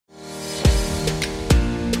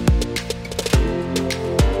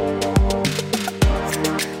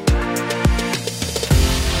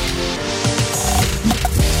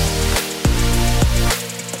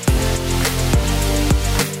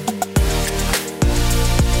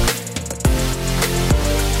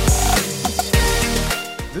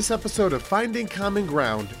This episode of Finding Common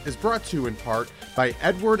Ground is brought to you in part by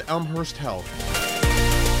Edward Elmhurst Health.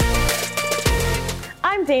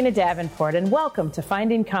 I'm Dana Davenport, and welcome to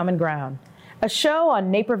Finding Common Ground, a show on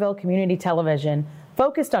Naperville Community Television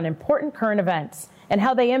focused on important current events and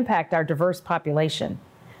how they impact our diverse population.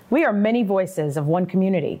 We are many voices of one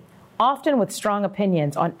community, often with strong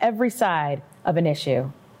opinions on every side of an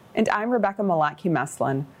issue. And I'm Rebecca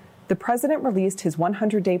Malatke-Meslin. The president released his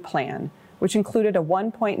 100-day plan, which included a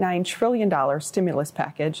 $1.9 trillion stimulus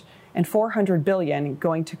package and $400 billion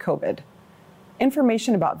going to COVID.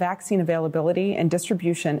 Information about vaccine availability and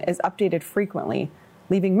distribution is updated frequently,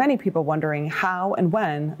 leaving many people wondering how and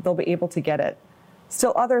when they'll be able to get it.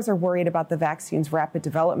 Still others are worried about the vaccine's rapid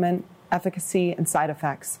development, efficacy, and side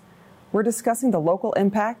effects. We're discussing the local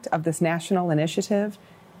impact of this national initiative,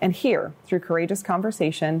 and here, through courageous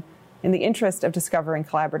conversation, in the interest of discovering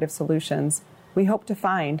collaborative solutions, we hope to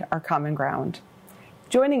find our common ground.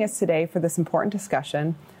 Joining us today for this important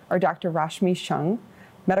discussion are Dr. Rashmi Shung,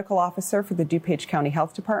 Medical Officer for the DuPage County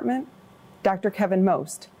Health Department, Dr. Kevin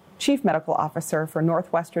Most, Chief Medical Officer for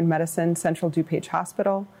Northwestern Medicine Central DuPage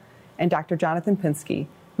Hospital, and Dr. Jonathan Pinsky,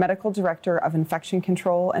 Medical Director of Infection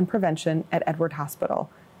Control and Prevention at Edward Hospital.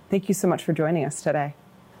 Thank you so much for joining us today.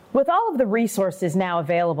 With all of the resources now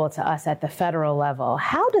available to us at the federal level,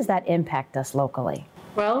 how does that impact us locally?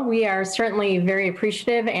 Well, we are certainly very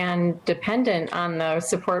appreciative and dependent on the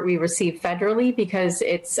support we receive federally because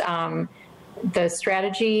it's the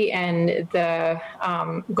strategy and the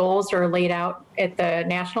goals are laid out at the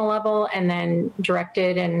national level and then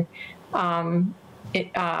directed and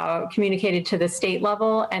communicated to the state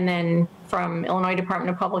level, and then from Illinois Department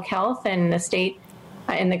of Public Health and the state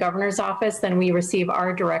in the governor's office, then we receive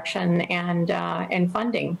our direction and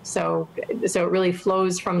funding. So it really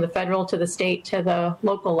flows from the federal to the state to the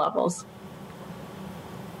local levels.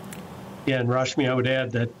 Yeah, and Rashmi, I would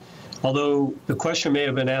add that although the question may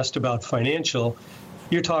have been asked about financial,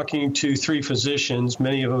 you're talking to three physicians.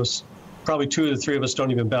 Many of us, probably two of the three of us,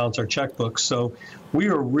 don't even balance our checkbooks. So we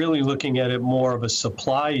are really looking at it more of a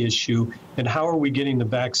supply issue and how are we getting the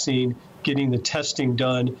vaccine, getting the testing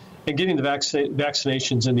done, and getting the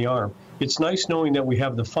vaccinations in the arm. It's nice knowing that we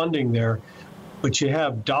have the funding there, but you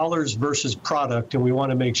have dollars versus product, and we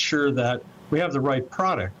want to make sure that we have the right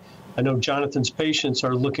product. I know Jonathan's patients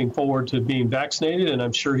are looking forward to being vaccinated, and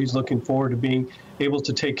I'm sure he's looking forward to being able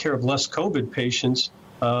to take care of less COVID patients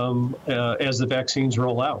as the vaccines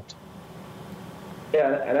roll out.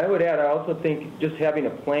 Yeah, and I would add, I also think just having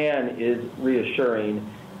a plan is reassuring.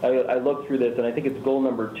 I looked through this, and I think it's goal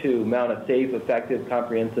number 2, mount a safe, effective,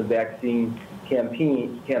 comprehensive vaccine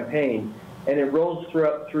campaign. And it rolls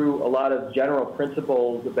through a lot of general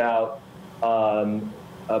principles about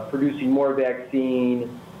producing more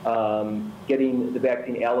vaccine, getting the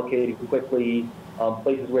vaccine allocated quickly,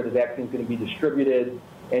 places where the vaccine is going to be distributed,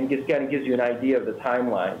 and just kind of gives you an idea of the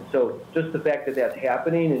timeline. So just the fact that that's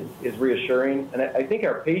happening is reassuring. And I think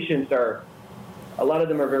our patients a lot of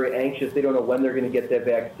them are very anxious. They don't know when they're going to get that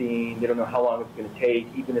vaccine. They don't know how long it's going to take,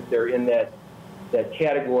 even if they're in that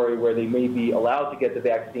category where they may be allowed to get the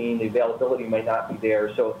vaccine. The availability might not be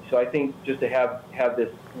there. So I think just to have this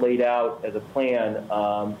laid out as a plan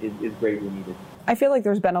is greatly needed. I feel like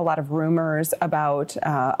there's been a lot of rumors about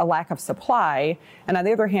a lack of supply. And on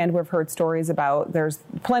the other hand, we've heard stories about there's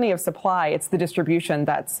plenty of supply. It's the distribution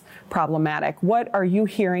that's problematic. What are you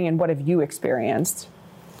hearing and what have you experienced?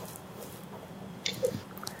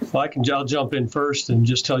 Well, I'll jump in first and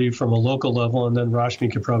just tell you from a local level, and then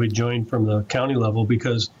Rashmi could probably join from the county level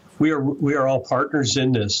because we are all partners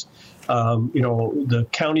in this. The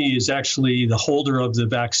county is actually the holder of the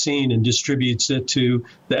vaccine and distributes it to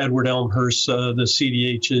the Edward Elmhurst, the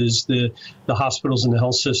CDHs, the hospitals and the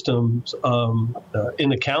health systems in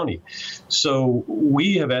the county. So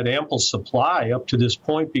we have had ample supply up to this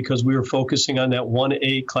point because we were focusing on that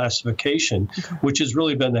 1A classification, which has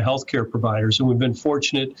really been the healthcare providers. And we've been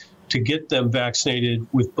fortunate to get them vaccinated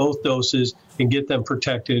with both doses and get them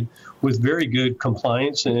protected with very good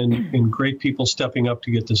compliance and great people stepping up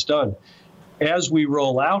to get this done. As we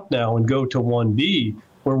roll out now and go to 1B,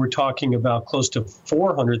 where we're talking about close to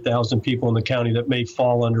 400,000 people in the county that may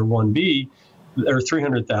fall under 1B, or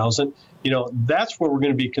 300,000, that's where we're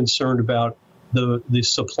going to be concerned about the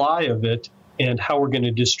supply of it and how we're going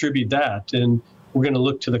to distribute that. And we're going to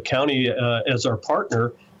look to the county as our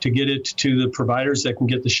partner to get it to the providers that can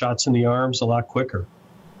get the shots in the arms a lot quicker.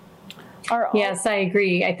 Yes, I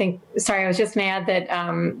agree. I was just going to add that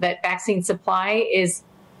that vaccine supply is,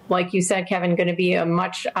 like you said, Kevin, going to be a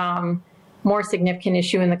much more significant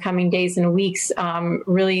issue in the coming days and weeks.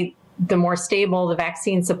 Really, the more stable the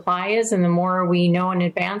vaccine supply is and the more we know in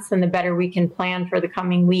advance, then the better we can plan for the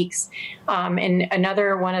coming weeks. And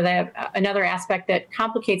another aspect that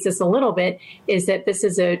complicates this a little bit is that this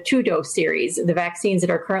is a 2-dose series, the vaccines that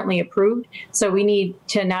are currently approved. So we need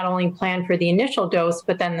to not only plan for the initial dose,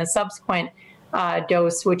 but then the subsequent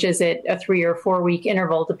dose, which is at a 3 or 4 week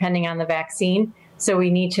interval, depending on the vaccine. So we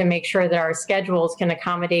need to make sure that our schedules can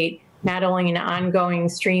accommodate not only an ongoing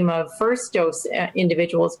stream of first dose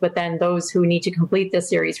individuals, but then those who need to complete this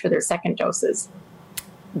series for their second doses.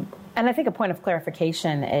 And I think a point of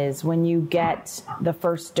clarification is when you get the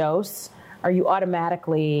first dose, are you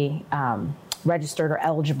automatically registered or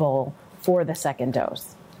eligible for the second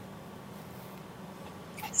dose?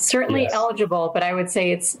 Certainly Yes. eligible, but I would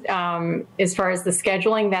say it's, as far as the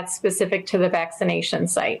scheduling, that's specific to the vaccination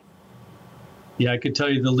site. Yeah, I could tell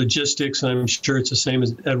you the logistics, and I'm sure it's the same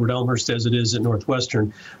as Edward Elmhurst as it is at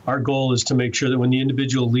Northwestern. Our goal is to make sure that when the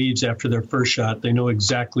individual leaves after their first shot, they know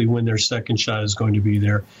exactly when their second shot is going to be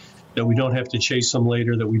there, that we don't have to chase them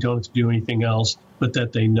later, that we don't have to do anything else, but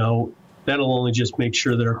that they know. That'll only just make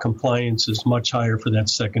sure that our compliance is much higher for that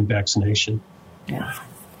second vaccination. Yeah.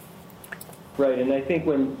 Right, and I think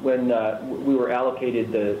when we were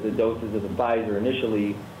allocated the doses of the Pfizer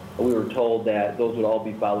initially, we were told that those would all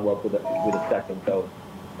be followed up with a second dose,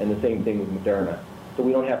 and the same thing with Moderna. So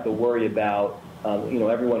we don't have to worry about,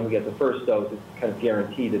 everyone who gets the first dose is kind of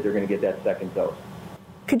guaranteed that they're going to get that second dose.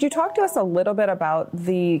 Could you talk to us a little bit about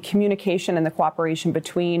the communication and the cooperation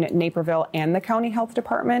between Naperville and the County Health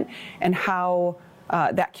Department, and how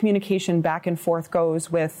that communication back and forth goes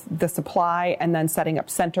with the supply and then setting up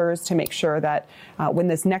centers to make sure that when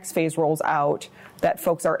this next phase rolls out, that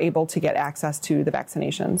folks are able to get access to the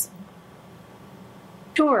vaccinations?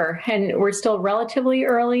 Sure, and we're still relatively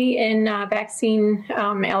early in vaccine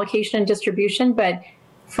allocation and distribution, but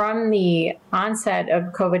from the onset of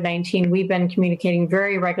COVID-19, we've been communicating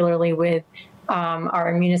very regularly with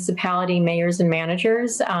our municipality mayors and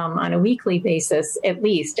managers on a weekly basis, at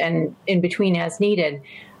least, and in between as needed.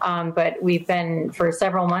 But we've been, for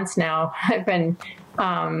several months now, I've been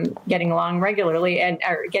getting along regularly and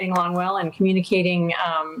getting along well and communicating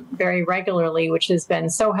very regularly, which has been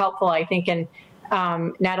so helpful, I think, in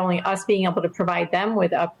not only us being able to provide them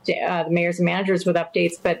with the mayors and managers with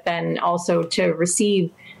updates, but then also to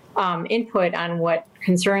receive input on what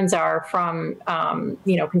concerns are from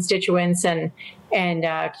constituents and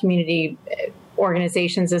community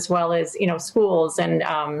organizations, as well as schools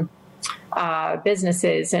and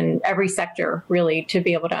businesses and every sector, really, to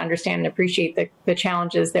be able to understand and appreciate the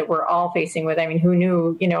challenges that we're all facing with. I mean, who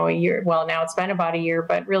knew, a year, well, now it's been about a year,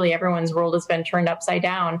 but really everyone's world has been turned upside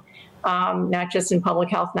down, not just in public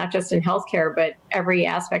health, not just in healthcare, but every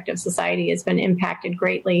aspect of society has been impacted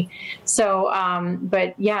greatly. So,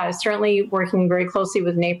 but yeah, certainly working very closely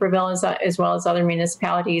with Naperville as well as other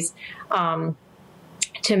municipalities,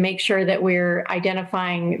 to make sure that we're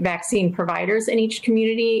identifying vaccine providers in each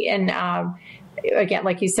community. And again,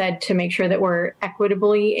 like you said, to make sure that we're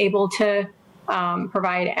equitably able to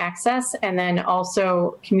provide access, and then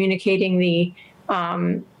also communicating the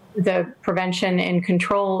prevention and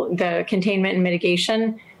control, the containment and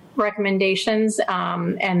mitigation recommendations,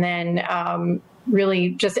 and then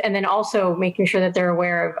really and then also making sure that they're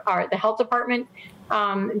aware of the health department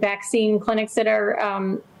vaccine clinics that are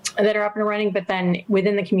up and running, but then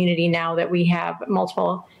within the community, now that we have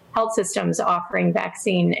multiple health systems offering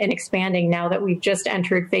vaccine and expanding, now that we've just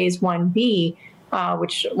entered phase 1B,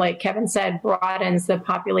 which, like Kevin said, broadens the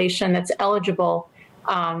population that's eligible.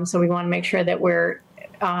 So we want to make sure that we're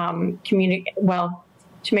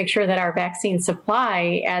to make sure that our vaccine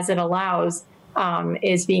supply, as it allows,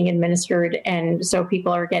 is being administered, and so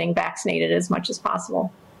people are getting vaccinated as much as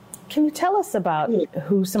possible. Can you tell us about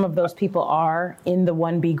who some of those people are in the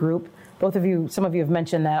 1B group? Some of you have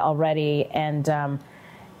mentioned that already. And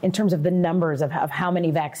in terms of the numbers of how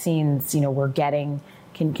many vaccines, we're getting,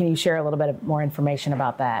 can you share a little bit more information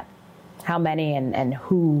about that? How many and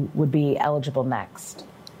who would be eligible next?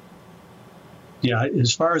 Yeah,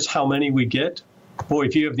 as far as how many we get, boy,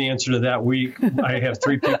 if you have the answer to that, I have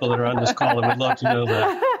 3 people that are on this call that would love to know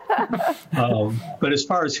that. But as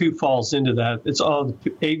far as who falls into that, it's all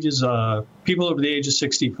the ages, people over the age of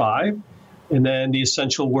 65, and then the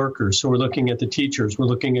essential workers. So we're looking at the teachers, we're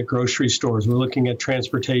looking at grocery stores, we're looking at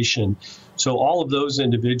transportation. So all of those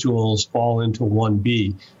individuals fall into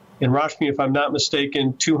 1B. And Rashmi, if I'm not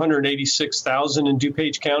mistaken, 286,000 in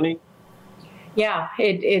DuPage County? Yeah,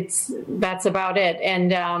 that's about it.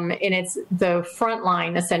 And it's the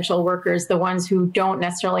frontline essential workers, the ones who don't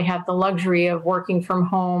necessarily have the luxury of working from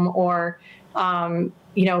home or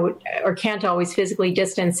or can't always physically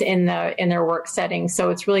distance in their work setting. So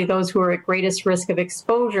it's really those who are at greatest risk of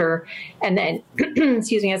exposure. And then,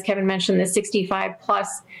 excuse me, as Kevin mentioned, the 65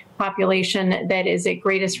 plus population that is at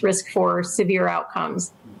greatest risk for severe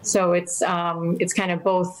outcomes. So it's kind of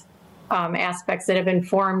both aspects that have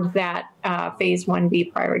informed that phase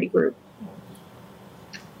 1B priority group.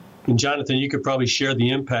 And Jonathan, you could probably share the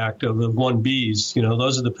impact of the 1Bs.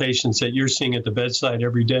 Those are the patients that you're seeing at the bedside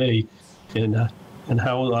every day, and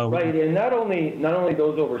how right, and not only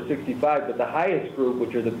those over 65, but the highest group,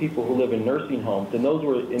 which are the people who live in nursing homes, and those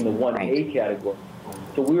were in the 1A category.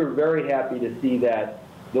 So we were very happy to see that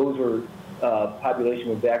those were population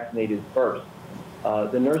was vaccinated first.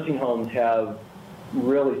 The nursing homes have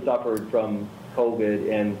really suffered from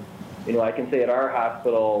COVID, and I can say at our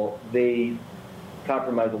hospital they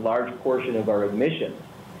compromise a large portion of our admissions.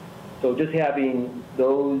 So just having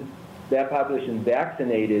that population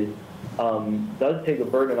vaccinated does take a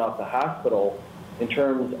burden off the hospital in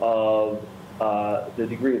terms of the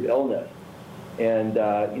degree of illness. And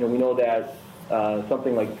we know that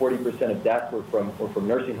something like 40% of deaths were from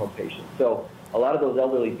nursing home patients. So a lot of those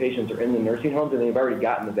elderly patients are in the nursing homes and they've already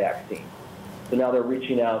gotten the vaccine. So now they're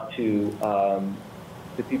reaching out to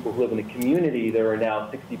people who live in the community that are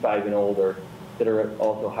now 65 and older that are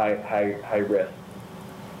also high risk.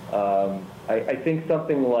 I think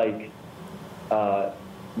something like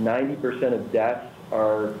 90% of deaths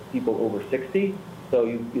are people over 60. So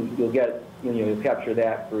you'll get you'll capture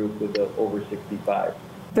that group with the over 65.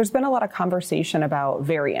 There's been a lot of conversation about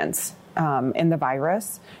variants in the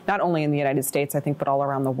virus, not only in the United States, I think, but all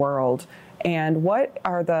around the world. And what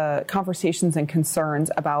are the conversations and concerns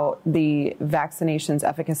about the vaccination's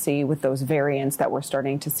efficacy with those variants that we're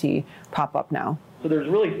starting to see pop up now? So there's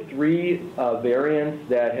really three variants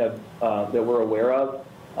that we're aware of.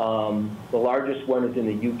 The largest one is in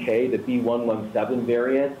the UK, the B117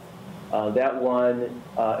 variant. That one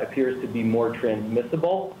appears to be more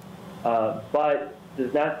transmissible, but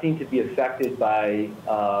does not seem to be affected by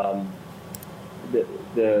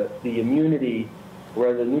the immunity,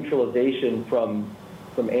 where the neutralization from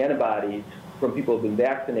antibodies from people who have been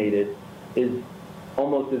vaccinated is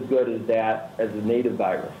almost as good as the native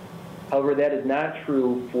virus. However, that is not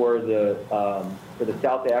true for the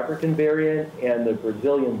South African variant and the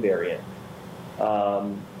Brazilian variant.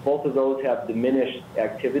 Both of those have diminished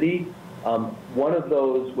activity. One of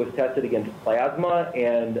those was tested against plasma,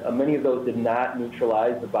 and many of those did not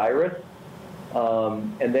neutralize the virus.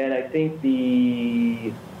 And then I think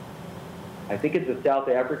it's the South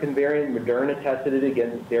African variant. Moderna tested it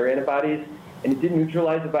against their antibodies, and it did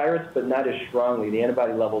neutralize the virus, but not as strongly. The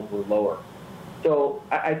antibody levels were lower. So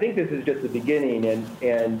I think this is just the beginning,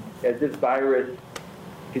 and as this virus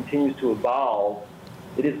continues to evolve,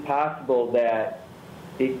 it is possible that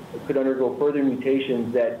it could undergo further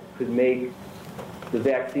mutations that could make the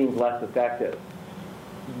vaccines less effective.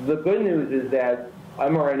 The good news is that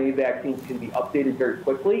mRNA vaccines can be updated very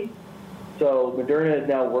quickly. So Moderna is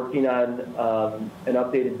now working on an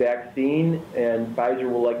updated vaccine, and Pfizer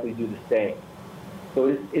will likely do the same. So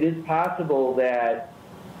it is possible that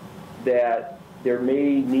there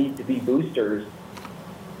may need to be boosters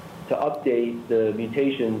to update the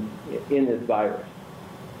mutations in this virus.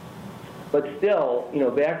 But still,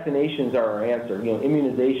 vaccinations are our answer.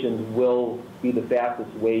 Immunizations will be the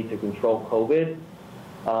fastest way to control COVID.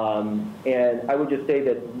 And I would just say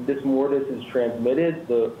that the more this is transmitted,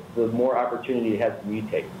 the more opportunity it has to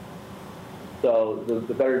mutate. So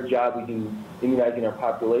the better job we do immunizing our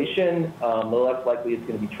population, the less likely it's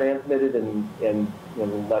going to be transmitted, and the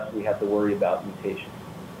less we have to worry about mutation.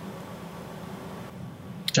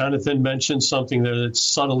 Jonathan mentioned something that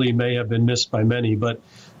subtly may have been missed by many, but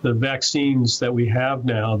the vaccines that we have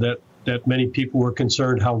now that many people were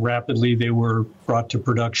concerned how rapidly they were brought to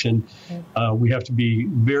production. We have to be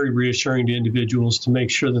very reassuring to individuals to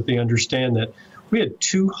make sure that they understand that we had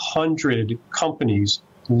 200 companies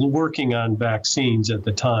working on vaccines at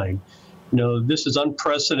the time. This is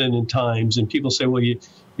unprecedented times, and people say, well,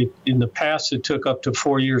 in the past it took up to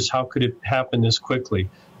 4 years. How could it happen this quickly?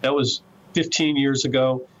 That was 15 years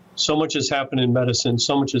ago. So much has happened in medicine.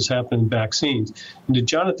 So much has happened in vaccines. And to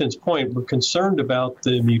Jonathan's point, we're concerned about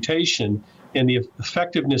the mutation and the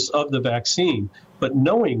effectiveness of the vaccine, but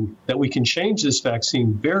knowing that we can change this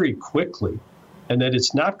vaccine very quickly and that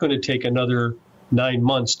it's not going to take another 9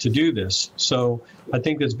 months to do this. So I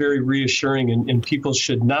think that's very reassuring, and people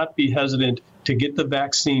should not be hesitant to get the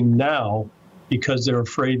vaccine now because they're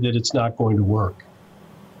afraid that it's not going to work.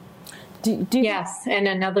 Yes, and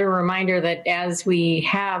another reminder that as we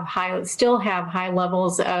still have high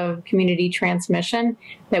levels of community transmission,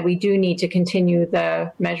 that we do need to continue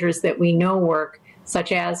the measures that we know work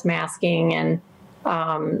such as masking and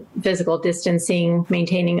physical distancing,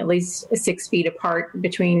 maintaining at least 6 feet apart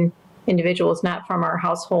between individuals not from our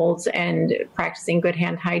households, and practicing good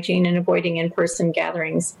hand hygiene and avoiding in-person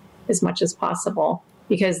gatherings as much as possible,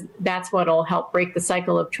 because that's what will help break the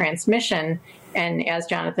cycle of transmission. And as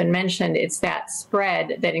Jonathan mentioned, it's that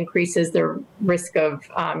spread that increases the risk of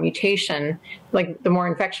mutation. Like the more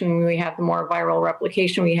infection we have, the more viral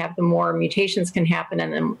replication we have, the more mutations can happen,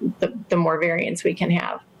 and then the more variants we can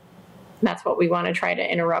have. That's what we want to try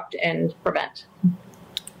to interrupt and prevent.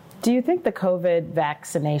 Do you think the COVID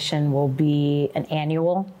vaccination will be an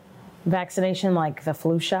annual vaccination like the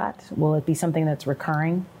flu shot? Will it be something that's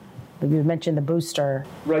recurring? You mentioned the booster.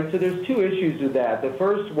 Right, so there's two issues with that. The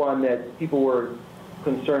first one that people were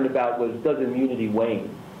concerned about was, does immunity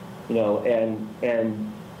wane? You know,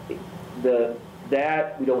 and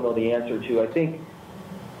that we don't know the answer to. I think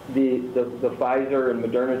the Pfizer and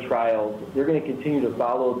Moderna trials, they're going to continue to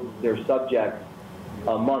follow their subjects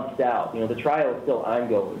months out. You know, the trial is still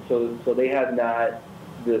ongoing, so they have not.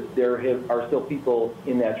 There are still people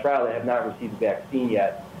in that trial that have not received the vaccine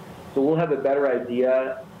yet. So we'll have a better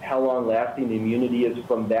idea how long-lasting the immunity is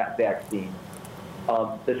from that vaccine.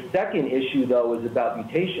 The second issue, though, is about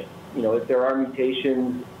mutations. You know, if there are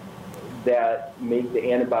mutations that make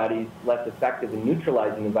the antibodies less effective in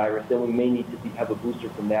neutralizing the virus, then we may need to have a booster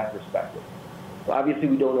from that perspective. So obviously,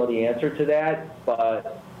 we don't know the answer to that,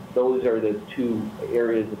 but those are the two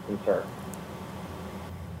areas of concern.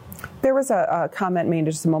 There was a comment made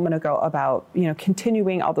just a moment ago about, you know,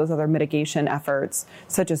 continuing all those other mitigation efforts,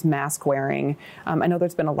 such as mask wearing. I know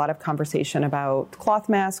there's been a lot of conversation about cloth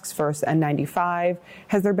masks versus N95.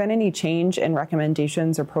 Has there been any change in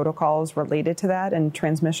recommendations or protocols related to that and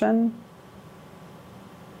transmission?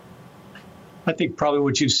 I think probably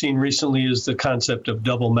what you've seen recently is the concept of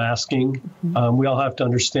double masking. Mm-hmm. We all have to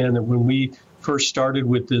understand that when we first started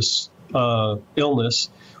with this illness,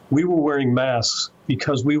 we were wearing masks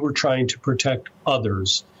because we were trying to protect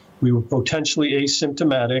others. We were potentially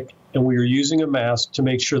asymptomatic, and we were using a mask to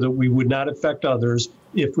make sure that we would not affect others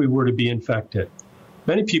if we were to be infected.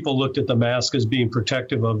 Many people looked at the mask as being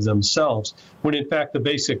protective of themselves, when in fact the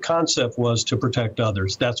basic concept was to protect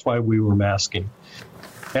others. That's why we were masking.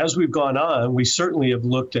 As we've gone on, we certainly have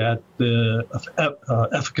looked at the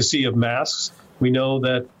efficacy of masks. We know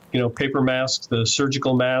that, you know, paper masks, the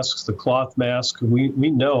surgical masks, the cloth masks, we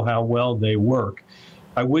know how well they work.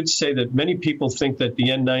 I would say that many people think that the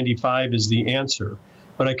N95 is the answer,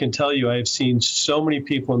 but I can tell you I have seen so many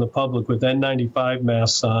people in the public with N95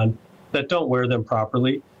 masks on that don't wear them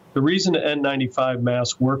properly. The reason the N95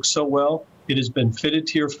 mask works so well, it has been fitted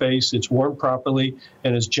to your face, it's worn properly,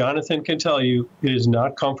 and as Jonathan can tell you, it is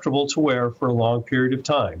not comfortable to wear for a long period of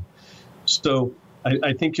time. So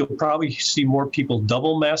I think you'll probably see more people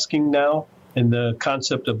double masking now, and the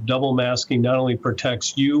concept of double masking not only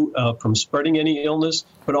protects you from spreading any illness,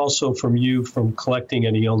 but also from you from collecting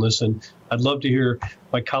any illness. And I'd love to hear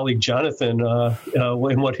my colleague Jonathan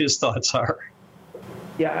and what his thoughts are.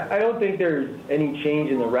 Yeah, I don't think there's any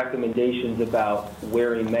change in the recommendations about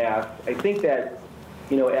wearing masks. I think that,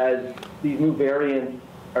 you know, as these new variants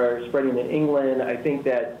are spreading in England, I think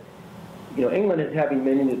that, you know, England is having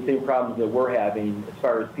many of the same problems that we're having as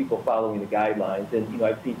far as people following the guidelines. And, you know,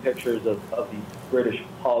 I've seen pictures of these British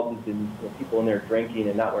pubs and, you know, people in there drinking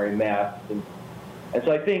and not wearing masks. And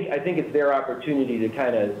so I think it's their opportunity to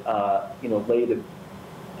kind of, you know, lay the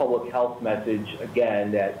public health message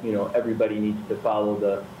again that, you know, everybody needs to follow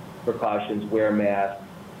the precautions, wear masks,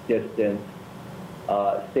 distance,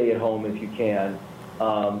 stay at home if you can.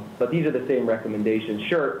 But these are the same recommendations.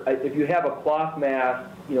 Sure, if you have a cloth mask,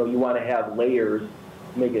 you know, you want to have layers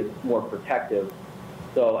to make it more protective.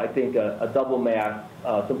 So I think a double mask,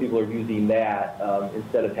 some people are using that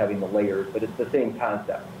instead of having the layers, but it's the same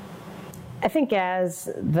concept. I think as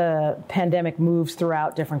the pandemic moves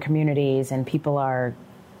throughout different communities and people are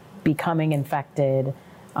becoming infected,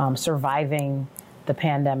 surviving the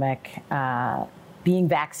pandemic, being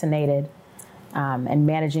vaccinated, and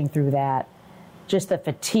managing through that, just the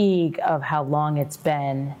fatigue of how long it's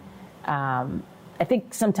been. I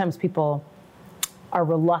think sometimes people are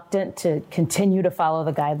reluctant to continue to follow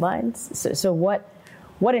the guidelines. So what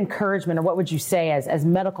encouragement, or what would you say as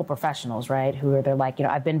medical professionals, right, who are, they're like, you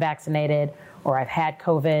know, I've been vaccinated or I've had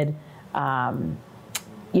COVID,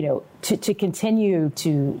 you know, to continue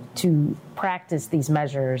to practice these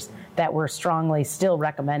measures that we're strongly still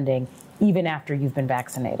recommending even after you've been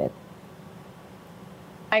vaccinated?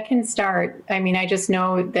 I can start. I mean, I just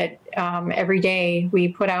know that every day we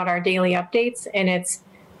put out our daily updates, and it's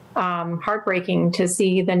heartbreaking to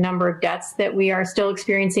see the number of deaths that we are still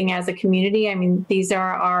experiencing as a community. I mean, these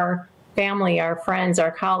are our family, our friends,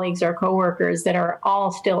 our colleagues, our coworkers that are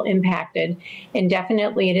all still impacted. And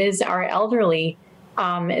definitely it is our elderly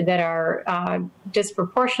that are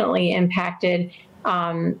disproportionately impacted.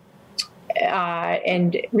 And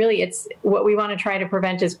really, it's what we want to try to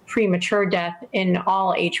prevent is premature death in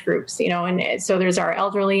all age groups, and so there's our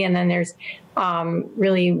elderly, and then there's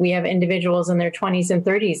really, we have individuals in their 20s and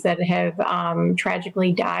 30s that have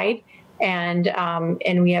tragically died. And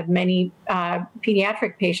we have many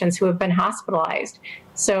pediatric patients who have been hospitalized.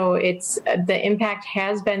 So the impact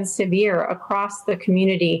has been severe across the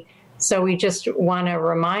community. So we just want to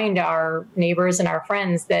remind our neighbors and our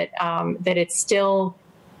friends that it's still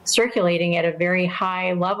circulating at a very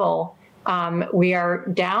high level. We are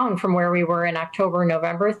down from where we were in October,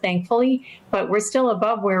 November, thankfully, but we're still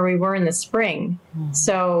above where we were in the spring. Mm-hmm.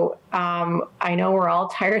 So I know we're all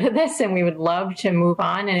tired of this and we would love to move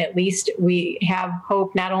on. And at least we have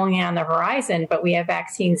hope not only on the horizon, but we have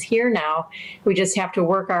vaccines here now. We just have to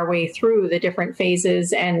work our way through the different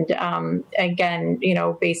phases. And again,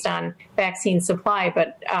 based on vaccine supply,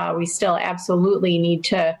 but we still absolutely need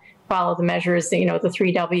to follow the measures, the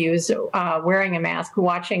 3 W's, wearing a mask,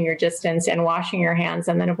 watching your distance, and washing your hands,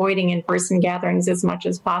 and then avoiding in-person gatherings as much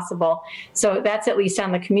as possible. So that's at least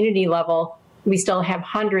on the community level. We still have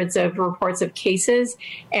hundreds of reports of cases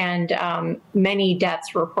and many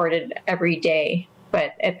deaths reported every day.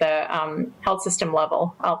 But at the health system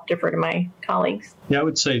level, I'll defer to my colleagues. Yeah, I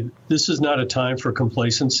would say this is not a time for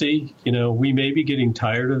complacency. We may be getting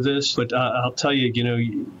tired of this, but I'll tell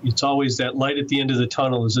you, it's always that light at the end of the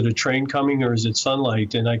tunnel. Is it a train coming or is it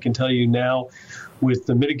sunlight? And I can tell you now, with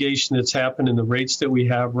the mitigation that's happened and the rates that we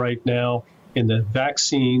have right now and the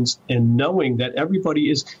vaccines, and knowing that everybody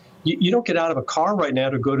is, you don't get out of a car right now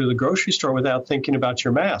to go to the grocery store without thinking about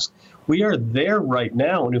your mask. We are there right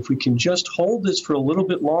now, and if we can just hold this for a little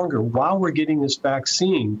bit longer while we're getting this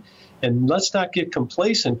vaccine, and let's not get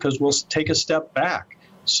complacent because we'll take a step back.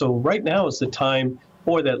 So right now is the time,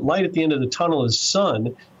 that light at the end of the tunnel is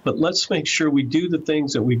sun, but let's make sure we do the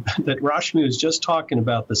things that Rashmi was just talking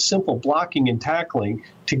about, the simple blocking and tackling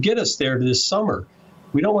to get us there to this summer.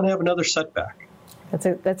 We don't want to have another setback.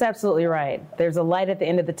 That's absolutely right. There's a light at the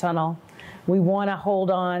end of the tunnel. We want to hold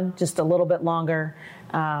on just a little bit longer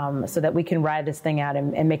so that we can ride this thing out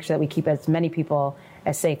and make sure that we keep as many people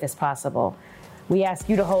as safe as possible. We ask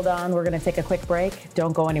you to hold on. We're going to take a quick break.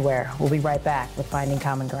 Don't go anywhere. We'll be right back with Finding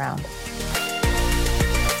Common Ground.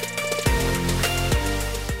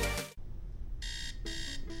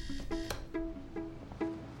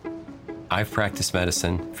 I've practiced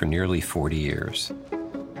medicine for nearly 40 years.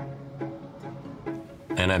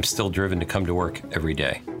 And I'm still driven to come to work every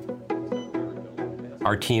day.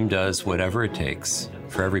 Our team does whatever it takes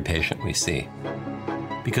for every patient we see,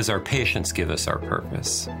 because our patients give us our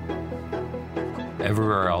purpose.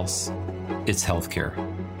 Everywhere else, it's healthcare.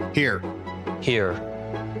 Here.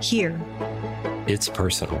 It's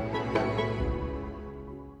personal.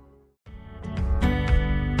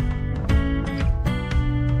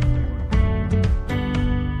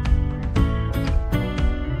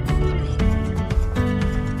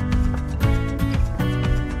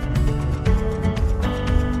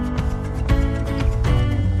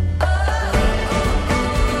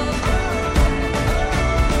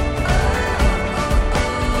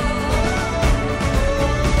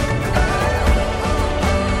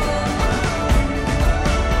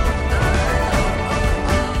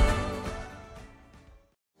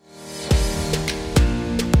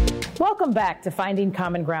 Welcome back to Finding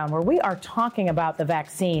Common Ground, where we are talking about the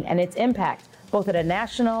vaccine and its impact, both at a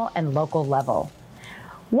national and local level.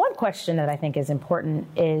 One question that I think is important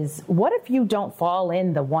is, what if you don't fall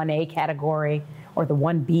in the 1A category or the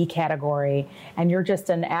 1B category, and you're just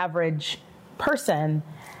an average person?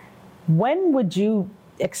 When would you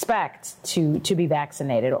expect to be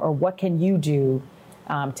vaccinated, or what can you do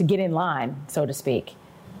to get in line, so to speak?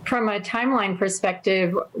 From a timeline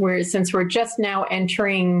perspective, since we're just now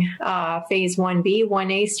entering phase 1B,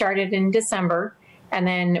 1A started in December, and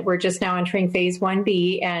then we're just now entering phase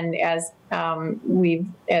 1B. And as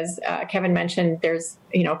Kevin mentioned, there's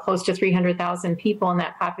close to 300,000 people in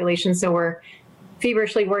that population. So we're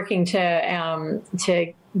feverishly working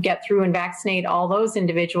to get through and vaccinate all those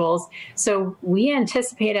individuals. So we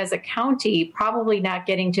anticipate as a county probably not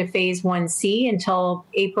getting to phase 1C until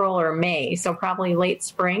April or May, so probably late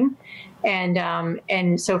spring.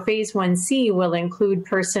 And so phase 1C will include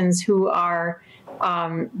persons who are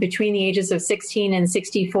between the ages of 16 and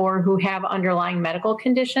 64 who have underlying medical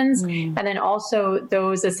conditions, and then also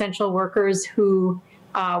those essential workers who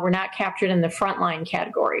were not captured in the frontline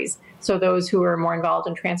categories. So those who are more involved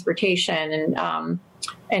in transportation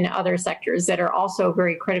and other sectors that are also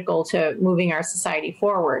very critical to moving our society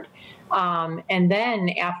forward. And then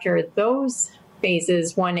after those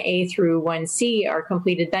phases 1A through 1C are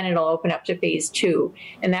completed, then it'll open up to phase 2,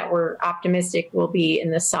 and that we're optimistic will be in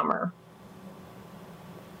the summer.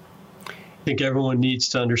 I think everyone needs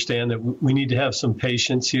to understand that we need to have some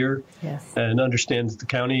patience here, yes, and understand that the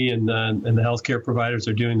county and the healthcare providers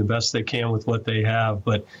are doing the best they can with what they have.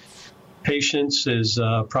 But patience is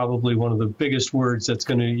probably one of the biggest words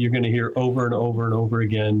you're going to hear over and over and over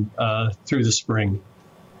again through the spring.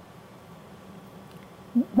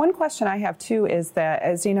 One question I have, too, is that,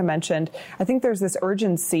 as Dana mentioned, I think there's this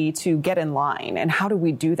urgency to get in line. And how do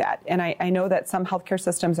we do that? And I know that some healthcare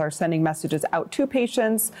systems are sending messages out to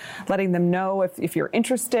patients, letting them know if you're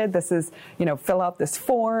interested, this is, fill out this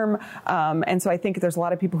form. And so I think there's a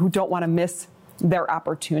lot of people who don't want to miss their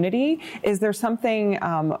opportunity. Is there something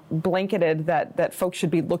blanketed that folks should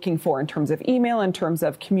be looking for in terms of email, in terms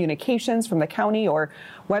of communications from the county, or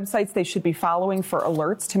websites they should be following for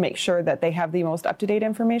alerts to make sure that they have the most up-to-date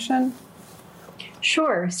information?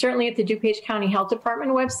 Sure. Certainly at the DuPage County Health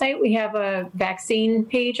Department website, we have a vaccine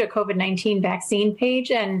page, a COVID-19 vaccine page,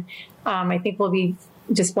 and I think we'll be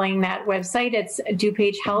displaying that website. It's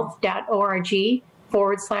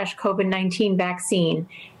dupagehealth.org/COVID-19 vaccine.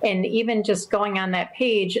 And even just going on that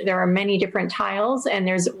page, there are many different tiles, and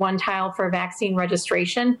there's one tile for vaccine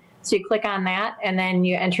registration. So you click on that, and then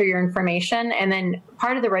you enter your information. And then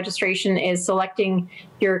part of the registration is selecting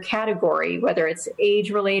your category, whether it's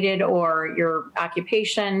age-related or your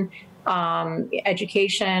occupation,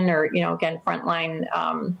 education, or, again, frontline,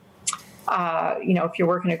 if you're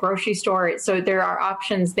working at a grocery store. So there are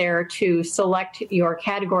options there to select your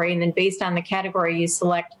category, and then based on the category you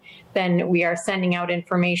select, then we are sending out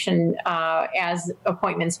information as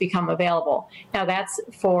appointments become available. Now that's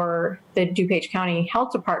for the DuPage County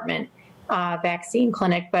Health Department vaccine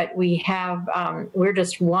clinic, but we have, we're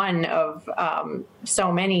just one of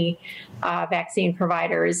so many vaccine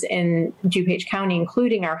providers in DuPage County,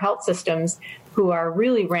 including our health systems, who are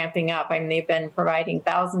really ramping up. I mean, they've been providing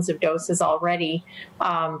thousands of doses already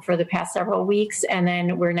for the past several weeks. And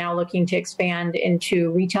then we're now looking to expand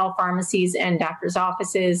into retail pharmacies and doctors'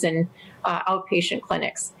 offices and outpatient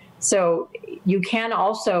clinics. So you can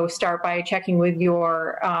also start by checking with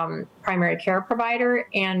your primary care provider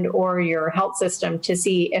and or your health system to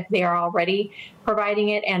see if they are already providing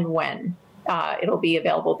it and when it'll be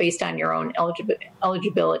available based on your own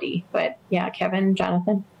eligibility. But yeah, Kevin,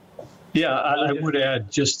 Jonathan? Yeah, I would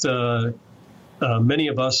add just many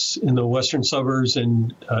of us in the western suburbs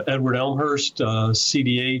and Edward Elmhurst,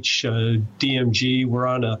 CDH, DMG, we're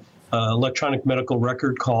on a electronic medical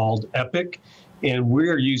record called Epic, and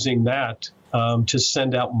we're using that to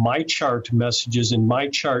send out MyChart messages and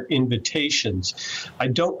MyChart invitations. I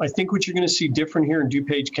think what you're going to see different here in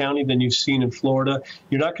DuPage County than you've seen in Florida,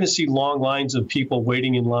 you're not going to see long lines of people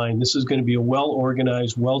waiting in line. This is going to be a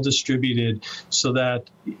well-organized, well-distributed, so that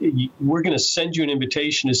we're going to send you an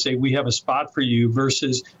invitation to say we have a spot for you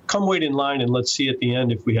versus come wait in line and let's see at the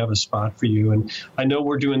end if we have a spot for you. And I know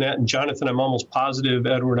we're doing that. And Jonathan, I'm almost positive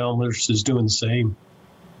Edward Elmhurst is doing the same.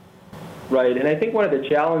 Right. And I think one of the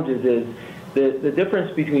challenges is the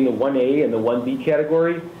difference between the 1A and the 1B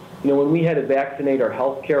category. When we had to vaccinate our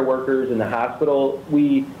healthcare workers in the hospital,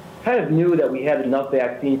 we kind of knew that we had enough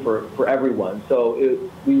vaccine for everyone. So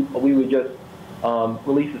we would just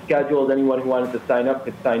release the schedules. Anyone who wanted to sign up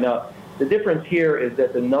could sign up. The difference here is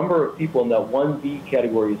that the number of people in that 1B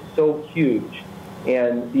category is so huge,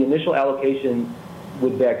 and the initial allocation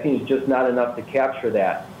with vaccine is just not enough to capture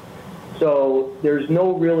that. So there's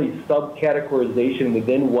no really subcategorization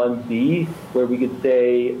within 1B where we could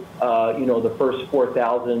say, the first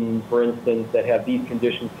 4,000, for instance, that have these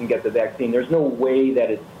conditions can get the vaccine. There's no way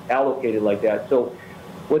that it's allocated like that. So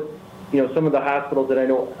what, some of the hospitals that I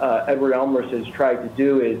know Edward Elmhurst has tried to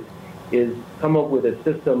do is come up with a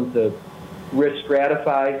system to risk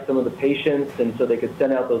stratify some of the patients, and so they could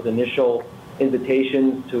send out those initial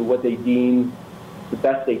invitations to what they deem the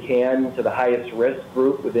best they can to the highest risk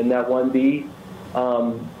group within that 1B.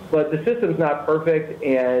 But the system's not perfect,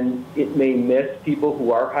 and it may miss people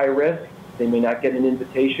who are high risk. They may not get an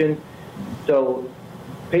invitation. So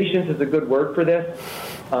patience is a good word for this.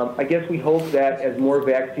 I guess we hope that as more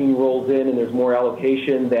vaccine rolls in and there's more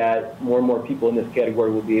allocation, that more and more people in this category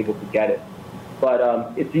will be able to get it.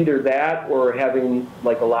 But it's either that or having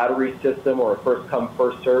like a lottery system or a first come,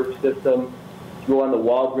 first served system. If you go on the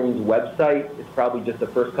Walgreens website, it's probably just a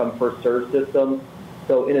first come, first served system.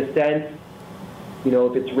 So in a sense,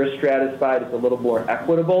 if it's risk stratified, it's a little more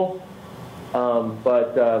equitable.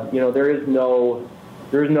 But there is no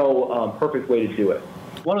perfect way to do it.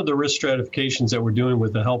 One of the risk stratifications that we're doing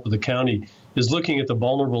with the help of the county is looking at the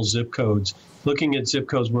vulnerable zip codes, looking at zip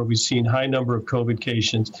codes where we've seen high number of COVID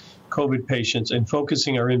patients, and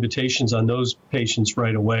focusing our invitations on those patients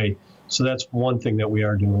right away. So that's one thing that we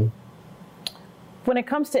are doing. When it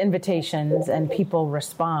comes to invitations and people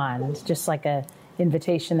respond, just like a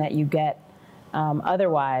invitation that you get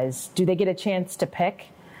otherwise, do they get a chance to pick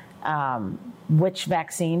which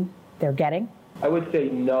vaccine they're getting? I would say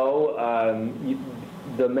no.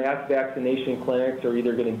 The mass vaccination clinics are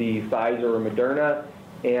either going to be Pfizer or Moderna,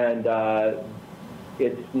 and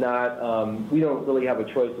it's not. We don't really have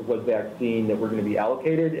a choice of what vaccine that we're going to be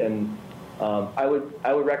allocated. And I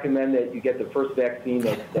would recommend that you get the first vaccine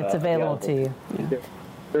that's available to you.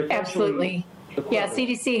 Yeah. Absolutely. Yeah,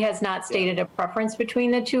 CDC has not stated a preference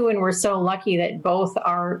between the two, and we're so lucky that both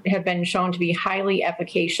have been shown to be highly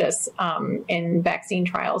efficacious in vaccine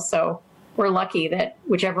trials. So we're lucky that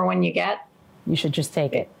whichever one you get, you should just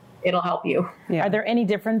take it. It'll help you. Yeah. Are there any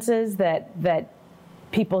differences that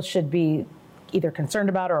people should be either concerned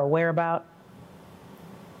about or aware about?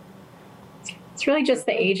 It's really just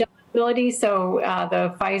the age eligibility. So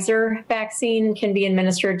the Pfizer vaccine can be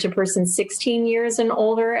administered to persons 16 years and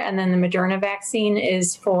older, and then the Moderna vaccine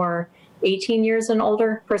is for 18 years and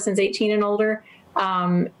older, persons 18 and older.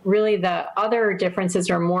 Really, the other differences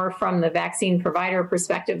are more from the vaccine provider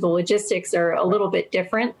perspective. The logistics are a little bit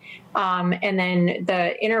different. And then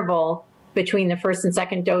the interval between the first and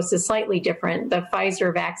second dose is slightly different. The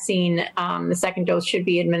Pfizer vaccine, the second dose should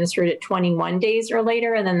be administered at 21 days or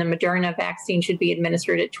later, and then the Moderna vaccine should be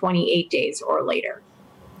administered at 28 days or later.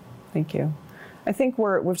 Thank you. I think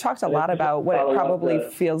we've talked a lot about what it probably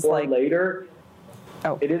feels like. Later.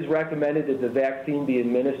 Oh. It is recommended that the vaccine be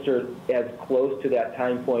administered as close to that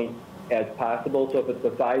time point as possible. So if it's the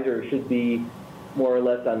Pfizer, it should be more or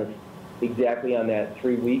less exactly on that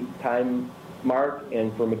 3-week time mark,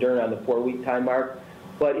 and for Moderna on the 4-week time mark.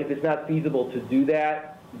 But if it's not feasible to do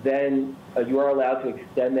that, then you are allowed to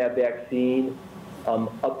extend that vaccine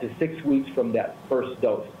up to 6 weeks from that first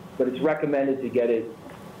dose. But it's recommended to get it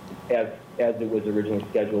as it was originally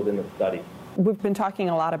scheduled in the study. We've been talking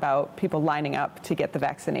a lot about people lining up to get the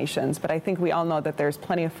vaccinations, but I think we all know that there's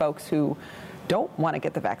plenty of folks who don't want to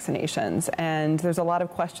get the vaccinations, and there's a lot of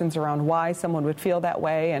questions around why someone would feel that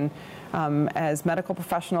way. And as medical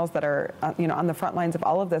professionals that are on the front lines of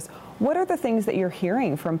all of this, what are the things that you're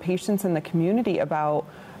hearing from patients in the community about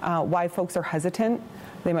why folks are hesitant?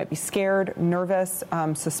 They might be scared, nervous,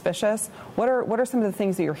 suspicious. What are some of the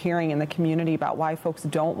things that you're hearing in the community about why folks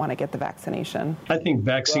don't want to get the vaccination? I think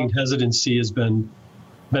vaccine hesitancy has been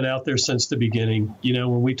out there since the beginning.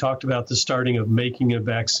 When we talked about the starting of making a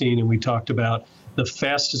vaccine, and we talked about the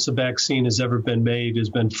fastest a vaccine has ever been made has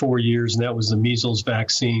been 4 years, and that was the measles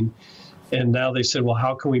vaccine. And now they said, well,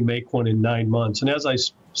 how can we make one in 9 months? And as I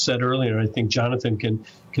said earlier, I think Jonathan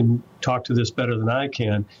can talk to this better than I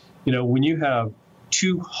can. When you have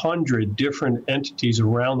 200 different entities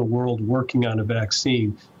around the world working on a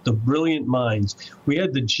vaccine, the brilliant minds. We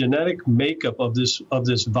had the genetic makeup of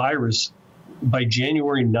this virus by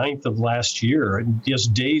January 9th of last year,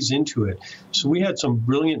 just days into it. So we had some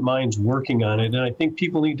brilliant minds working on it. And I think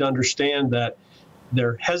people need to understand that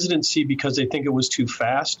their hesitancy because they think it was too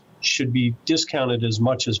fast should be discounted as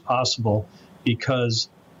much as possible, because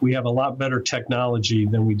we have a lot better technology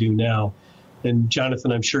than we do now. And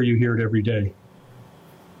Jonathan, I'm sure you hear it every day.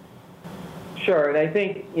 Sure, and I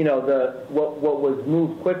think what was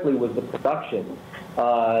moved quickly was the production,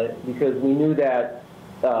 because we knew that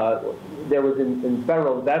there was in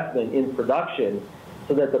federal investment in production,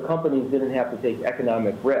 so that the companies didn't have to take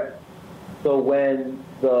economic risk. So when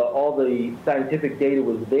all the scientific data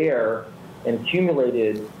was there and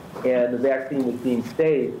accumulated, and the vaccine was being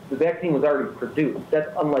staged, the vaccine was already produced.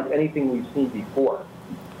 That's unlike anything we've seen before.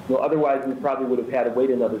 Otherwise, we probably would have had to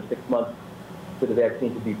wait another 6 months for the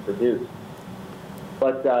vaccine to be produced.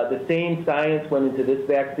 But the same science went into this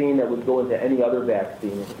vaccine that would go into any other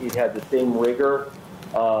vaccine. It had the same rigor,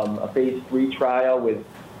 a phase 3 trial with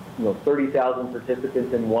 30,000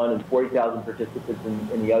 participants in one and 40,000 participants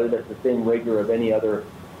in the other. That's the same rigor of any other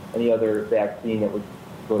vaccine that would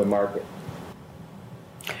go to market.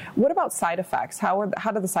 What about side effects? How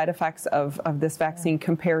do the side effects of this vaccine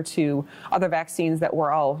compare to other vaccines that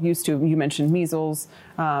we're all used to? You mentioned measles,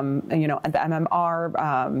 the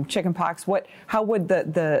MMR, chickenpox. How would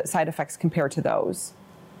the side effects compare to those?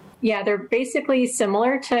 Yeah, they're basically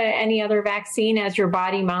similar to any other vaccine. As your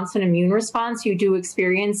body mounts an immune response, you do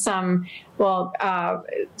experience some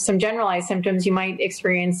generalized symptoms. You might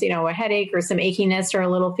experience, a headache or some achiness or a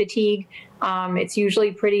little fatigue. It's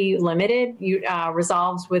usually pretty limited.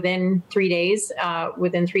 Resolves within 3 days, of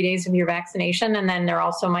your vaccination. And then there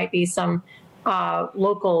also might be some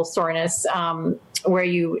local soreness where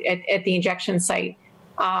at the injection site.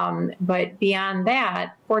 But beyond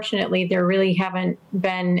that, fortunately, there really haven't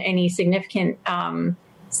been any significant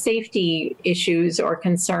safety issues or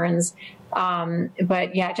concerns.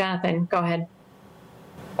 But yeah, Jonathan, go ahead.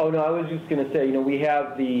 Oh, no, I was just going to say, we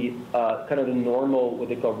have the kind of the normal, what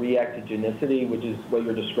they call reactogenicity, which is what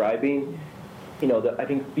you're describing. I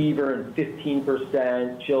think fever in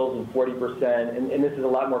 15%, chills in 40%, and this is a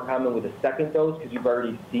lot more common with the second dose because you've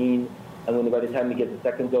already seen, and by the time you get the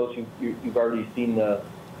second dose, you've already seen the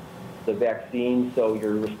vaccine, so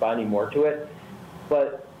you're responding more to it.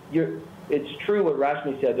 But it's true what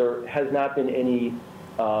Rashmi said. There has not been any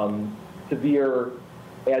severe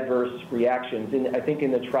adverse reactions. And I think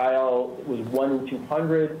in the trial it was 1 in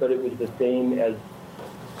 200, but it was the same as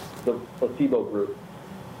the placebo group.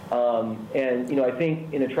 And I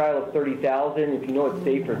think in a trial of 30,000, if it's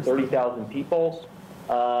safe for 30,000 people,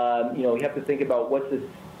 you have to think about what's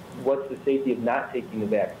the safety of not taking the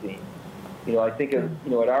vaccine. I think at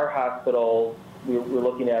our hospital, we're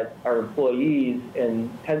looking at our employees,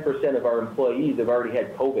 and 10% of our employees have already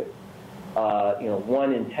had COVID.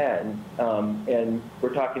 1 in 10, and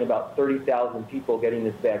we're talking about 30,000 people getting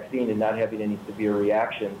this vaccine and not having any severe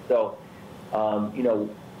reactions. So,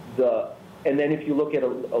 and then if you look at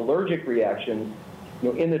allergic reactions,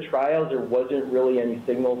 in the trials there wasn't really any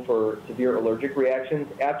signal for severe allergic reactions.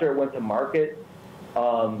 After it went to market,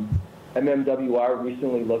 MMWR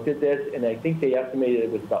recently looked at this, and I think they estimated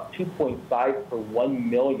it was about 2.5 per 1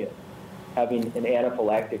 million having an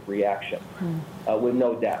anaphylactic reaction with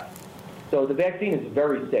no death. So the vaccine is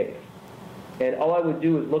very safe. And all I would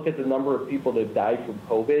do is look at the number of people that have died from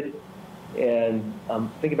COVID and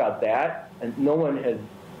think about that. And no one has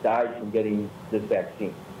died from getting this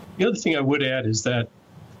vaccine. The other thing I would add is that,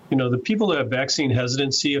 the people that have vaccine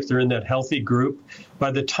hesitancy, if they're in that healthy group,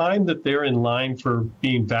 by the time that they're in line for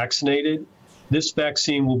being vaccinated, this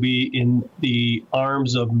vaccine will be in the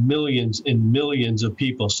arms of millions and millions of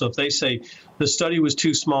people. So if they say the study was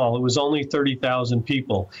too small, it was only 30,000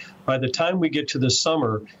 people, by the time we get to the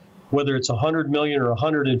summer, whether it's 100 million or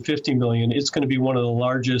 150 million, it's going to be one of the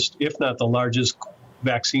largest, if not the largest,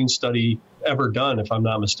 vaccine study ever done, if I'm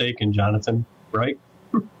not mistaken, Jonathan, right?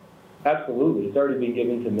 Absolutely. It's already been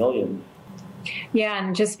given to millions. Yeah,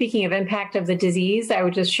 and just speaking of impact of the disease, I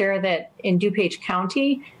would just share that in DuPage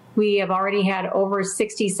County, we have already had over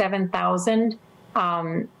 67,000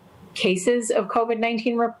 cases of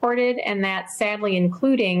COVID-19 reported, and that's sadly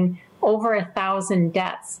including over 1,000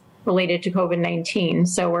 deaths related to COVID-19.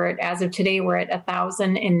 So as of today, we're at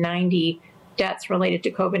 1,090 deaths related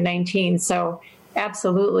to COVID-19. So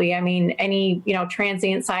absolutely, any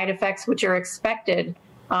transient side effects which are expected.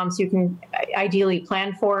 So you can ideally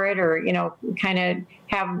plan for it, or, kind of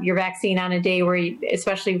have your vaccine on a day where you,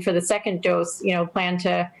 especially for the second dose, plan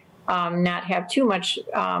to not have too much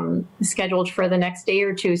scheduled for the next day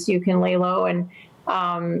or two, so you can lay low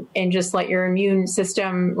and just let your immune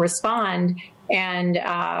system respond.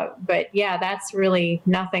 But yeah, that's really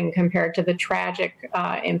nothing compared to the tragic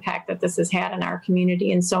impact that this has had on our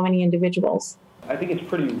community and so many individuals. I think it's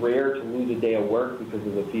pretty rare to lose a day of work because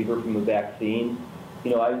of the fever from the vaccine.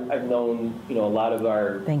 I've known, a lot of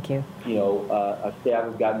our, staff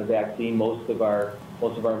have gotten the vaccine. Most of our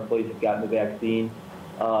employees have gotten the vaccine.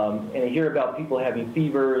 And I hear about people having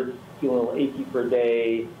fevers, feeling a little achy for a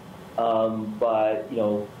day. But,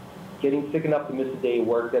 getting sick enough to miss a day of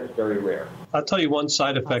work, that's very rare. I'll tell you one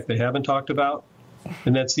side effect they haven't talked about,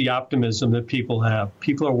 and that's the optimism that people have.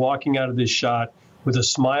 People are walking out of this shot with a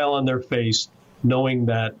smile on their face, knowing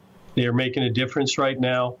that they are making a difference right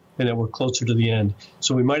now and that we're closer to the end.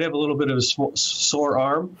 So we might have a little bit of a sore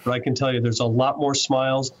arm, but I can tell you there's a lot more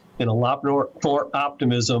smiles and a lot more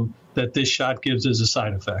optimism that this shot gives as a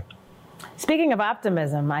side effect. Speaking of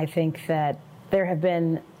optimism, I think that there have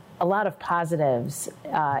been a lot of positives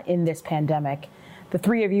in this pandemic. The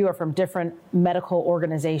three of you are from different medical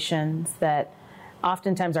organizations that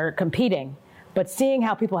oftentimes are competing, but seeing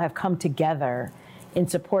how people have come together in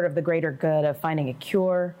support of the greater good of finding a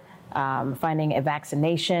cure, finding a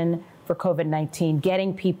vaccination for COVID-19,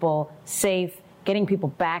 getting people safe, getting people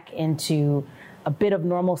back into a bit of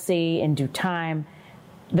normalcy in due time.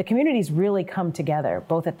 The community's really come together,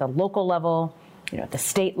 both at the local level, at the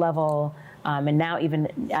state level, and now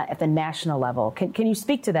even at the national level. Can you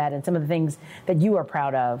speak to that and some of the things that you are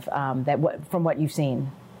proud of from what you've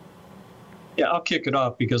seen? Yeah, I'll kick it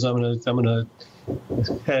off because I'm gonna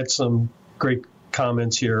add some great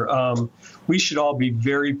comments here. We should all be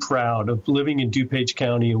very proud of living in DuPage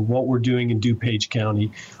County and what we're doing in DuPage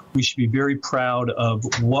County. We should be very proud of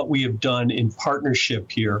what we have done in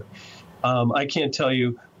partnership here. I can't tell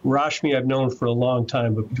you, Rashmi I've known for a long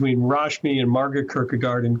time, but between Rashmi and Margaret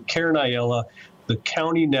Kierkegaard and Karen Ayala, the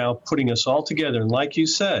county now putting us all together. And like you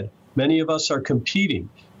said, many of us are competing.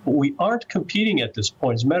 But we aren't competing at this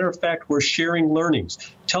point. As a matter of fact, we're sharing learnings.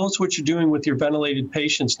 Tell us what you're doing with your ventilated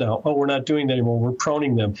patients now. Oh, we're not doing that anymore. We're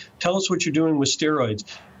proning them. Tell us what you're doing with steroids.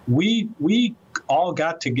 We all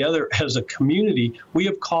got together as a community. We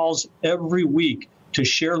have calls every week to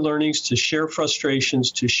share learnings, to share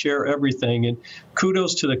frustrations, to share everything. And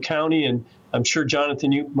kudos to the county. And I'm sure,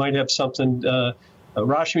 Jonathan, you might have something.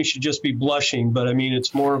 Rashmi should just be blushing, but I mean,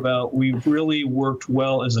 it's more about we've really worked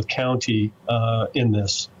well as a county in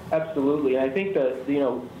this. Absolutely. And I think that,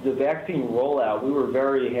 the vaccine rollout, we were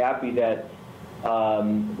very happy that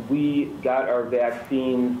we got our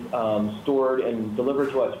vaccines stored and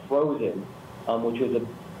delivered to us frozen, which was a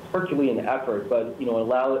Herculean effort, but,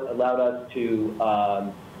 allowed us to,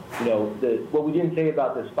 what we didn't say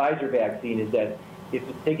about this Pfizer vaccine is that if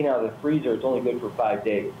it's taken out of the freezer, it's only good for 5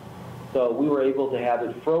 days. So we were able to have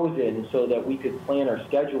it frozen so that we could plan our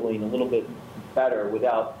scheduling a little bit better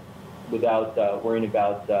without worrying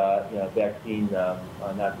about vaccine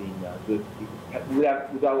not being good,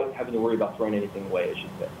 without having to worry about throwing anything away, I should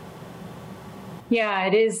say. Yeah,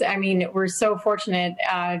 it is. I mean, we're so fortunate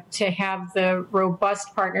to have the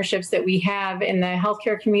robust partnerships that we have in the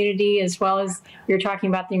healthcare community, as well as you're talking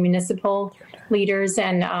about the municipal leaders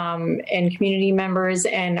and community members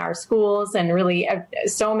and our schools, and really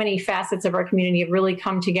so many facets of our community have really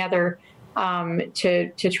come together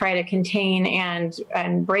to try to contain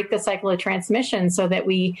and break the cycle of transmission so that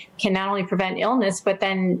we can not only prevent illness, but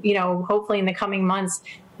then, hopefully in the coming months,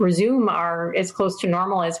 resume our as close to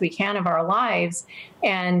normal as we can of our lives.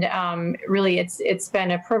 And really, it's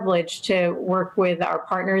been a privilege to work with our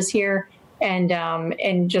partners here.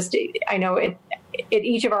 And just, I know at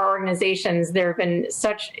each of our organizations, there's been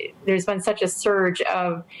such a surge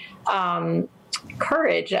of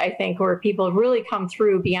courage, I think, where people really come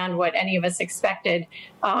through beyond what any of us expected.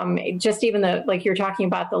 Just even like you're talking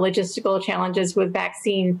about the logistical challenges with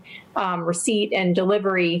vaccine receipt and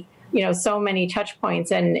delivery, so many touch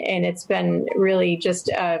points, and it's been really just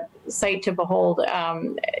a sight to behold,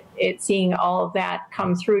 seeing all of that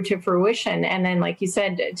come through to fruition. And then, like you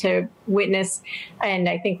said, to witness, and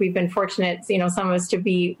I think we've been fortunate, some of us to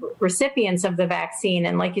be recipients of the vaccine.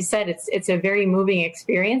 And like you said, it's a very moving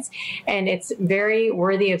experience, and it's very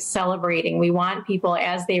worthy of celebrating. We want people,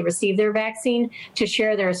 as they receive their vaccine, to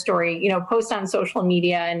share their story, post on social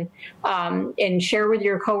media and share with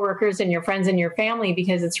your coworkers and your friends and your family,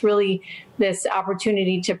 because it's really this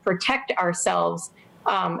opportunity to protect ourselves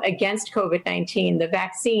against COVID-19. The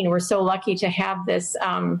vaccine, we're so lucky to have this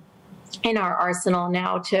in our arsenal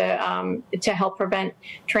now to help prevent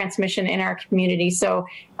transmission in our community. So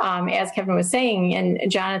as Kevin was saying,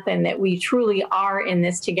 and Jonathan, that we truly are in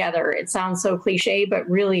this together. It sounds so cliche, but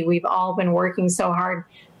really we've all been working so hard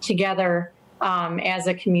together as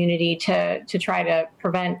a community to try to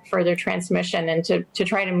prevent further transmission and to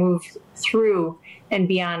try to move through and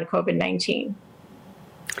beyond COVID-19.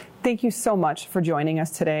 Thank you so much for joining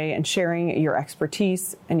us today and sharing your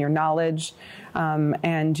expertise and your knowledge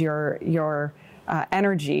and your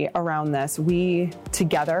energy around this. We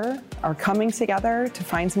together are coming together to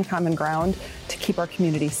find some common ground to keep our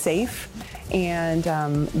community safe, and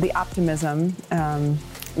the optimism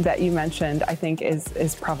that you mentioned, I think,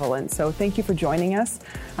 is prevalent. So thank you for joining us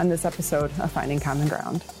on this episode of Finding Common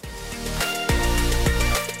Ground.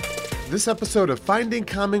 This episode of Finding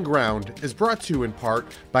Common Ground is brought to you in part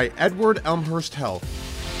by Edward Elmhurst Health,